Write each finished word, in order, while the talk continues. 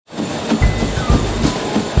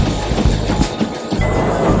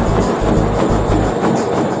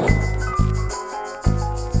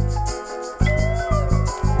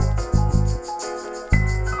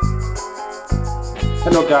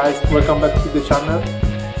guys, welcome back to the channel.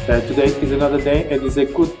 Today is another day and it's a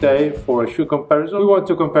good day for a shoe comparison. We want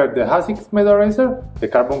to compare the Asics Metaracer, the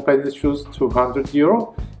carbon plated shoes,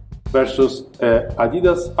 €200 versus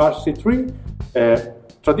Adidas RC3, a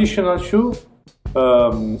traditional shoe,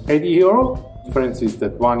 €80. Difference is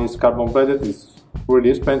that one is carbon plated, is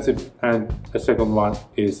really expensive, and the second one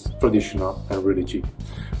is traditional and really cheap.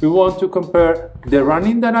 We want to compare the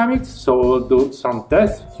running dynamics, so we'll do some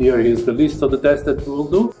tests. Here is the list of the tests that we will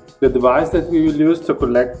do. The device that we will use to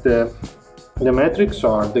collect the metrics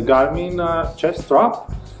are the Garmin chest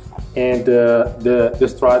strap and the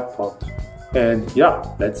Stryd pod. And yeah,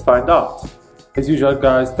 let's find out. As usual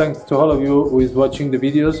guys, thanks to all of you who is watching the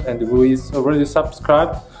videos and who is already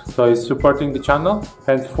subscribed, so is supporting the channel,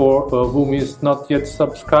 and for whom is not yet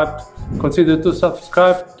subscribed, consider to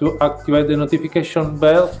subscribe, to activate the notification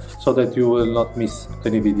bell so that you will not miss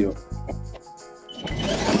any video.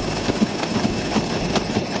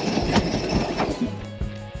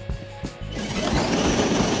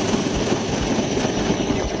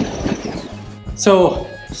 So,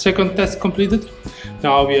 second test completed.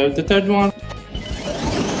 Now we have the third one.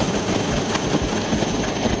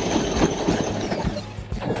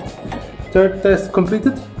 Third test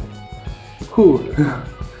completed. Whew.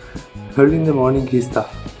 Early in the morning is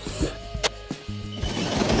tough.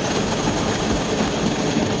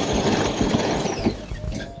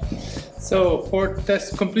 So fourth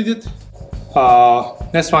test completed.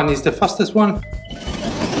 Next one is the fastest one.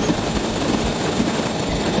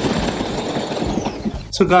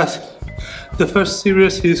 So guys, the first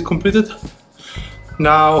series is completed.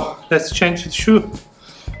 Now let's change the shoe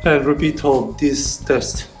and repeat all this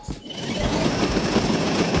test.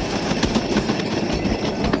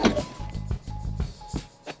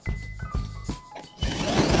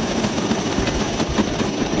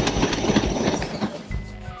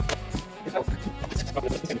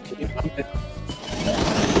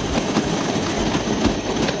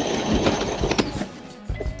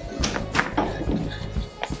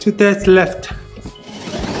 Two tests left.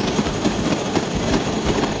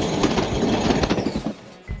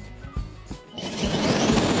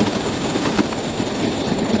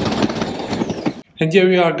 And here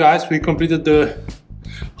we are guys, we completed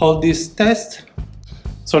all these tests.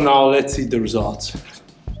 So now let's see the results.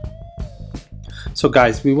 So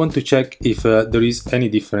guys, we want to check if there is any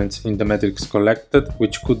difference in the metrics collected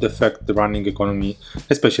which could affect the running economy,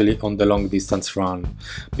 especially on the long distance run.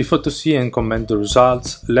 Before to see and comment the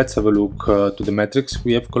results, let's have a look to the metrics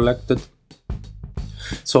we have collected.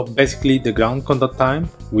 So basically the ground contact time,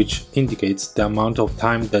 which indicates the amount of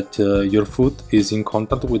time that your foot is in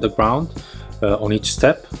contact with the ground on each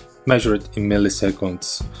step, measured in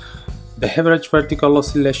milliseconds. The average vertical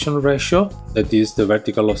oscillation ratio, that is the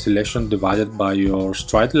vertical oscillation divided by your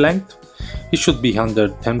stride length, it should be under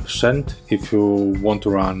 10% if you want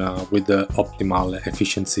to run with the optimal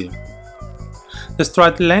efficiency. The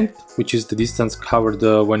stride length, which is the distance covered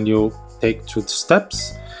when you take 2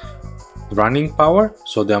 steps. Running power,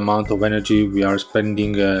 so the amount of energy we are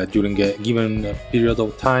spending during a given period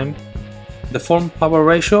of time. The form power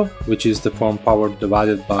ratio, which is the form power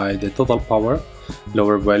divided by the total power.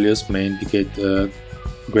 Lower values may indicate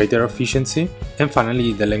greater efficiency. And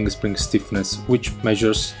finally the leg spring stiffness, which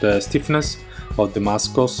measures the stiffness of the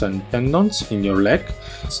muscles and tendons in your leg,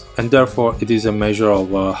 and therefore it is a measure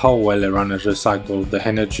of how well a runner recycles the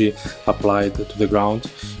energy applied to the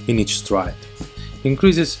ground in each stride.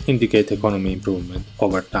 Increases indicate economy improvement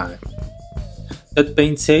over time. That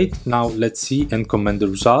being said, now let's see and comment the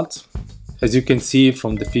results. As you can see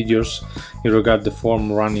from the figures, in regard the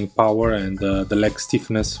form running power and the leg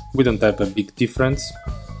stiffness, we don't have a big difference.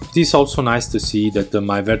 It is also nice to see that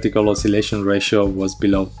my vertical oscillation ratio was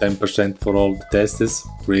below 10% for all the tests.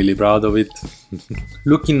 Really proud of it.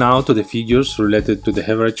 Looking now to the figures related to the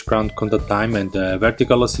average ground contact time and the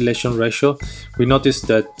vertical oscillation ratio, we noticed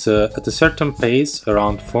that at a certain pace,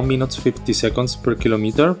 around 4 minutes 50 seconds per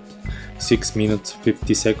kilometer, 6 minutes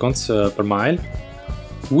 50 seconds per mile,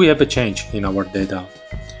 we have a change in our data.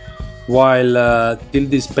 While till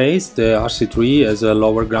this pace the RC3 has a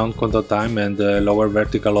lower ground contact time and a lower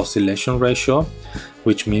vertical oscillation ratio,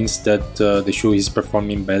 which means that the shoe is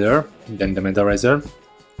performing better than the Metaracer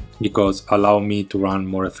because allow me to run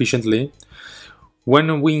more efficiently.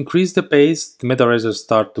 When we increase the pace, the Metaracer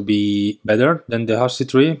starts to be better than the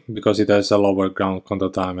RC3 because it has a lower ground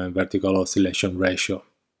contact time and vertical oscillation ratio.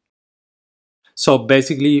 So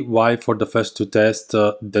basically, while for the first two tests,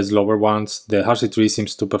 the slower ones, the RC3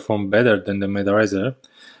 seems to perform better than the Metaracer,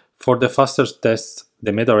 for the faster tests,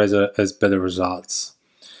 the Metaracer has better results.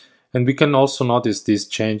 And we can also notice this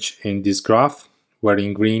change in this graph, where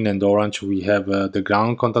in green and orange we have the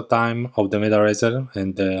ground contact time of the Metaracer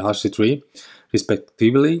and the RC3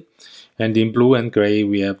 respectively, and in blue and gray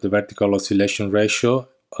we have the vertical oscillation ratio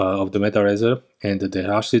of the Metaracer and the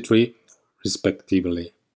RC3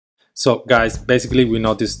 respectively. So guys, basically we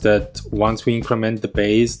noticed that once we increment the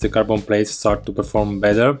pace, the carbon plates start to perform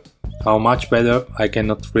better. How much better I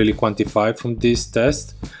cannot really quantify from this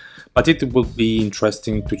test, but it would be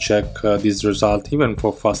interesting to check this result even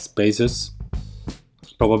for fast paces.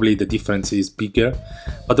 Probably the difference is bigger,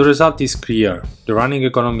 but the result is clear. The running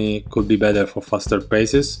economy could be better for faster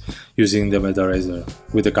paces using the Metaracer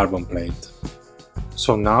with the carbon plate.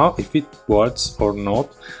 So now, if it works or not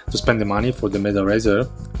to spend the money for the Metaracer,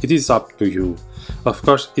 it is up to you. Of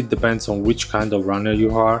course, it depends on which kind of runner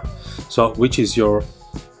you are, so which is your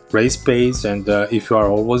race pace, and if you are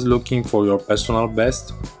always looking for your personal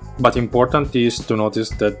best. But important is to notice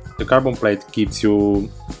that the carbon plate gives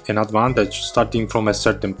you an advantage starting from a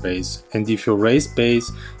certain pace, and if your race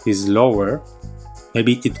pace is lower,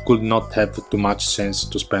 maybe it could not have too much sense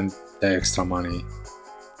to spend the extra money.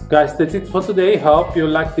 Guys, that's it for today. Hope you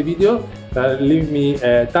liked the video. Leave me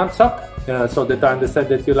a thumbs up so that I understand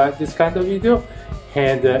that you like this kind of video.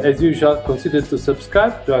 And as usual, consider to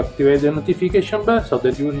subscribe to activate the notification bell so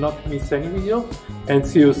that you will not miss any video. And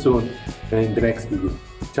see you soon in the next video.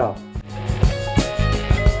 Ciao!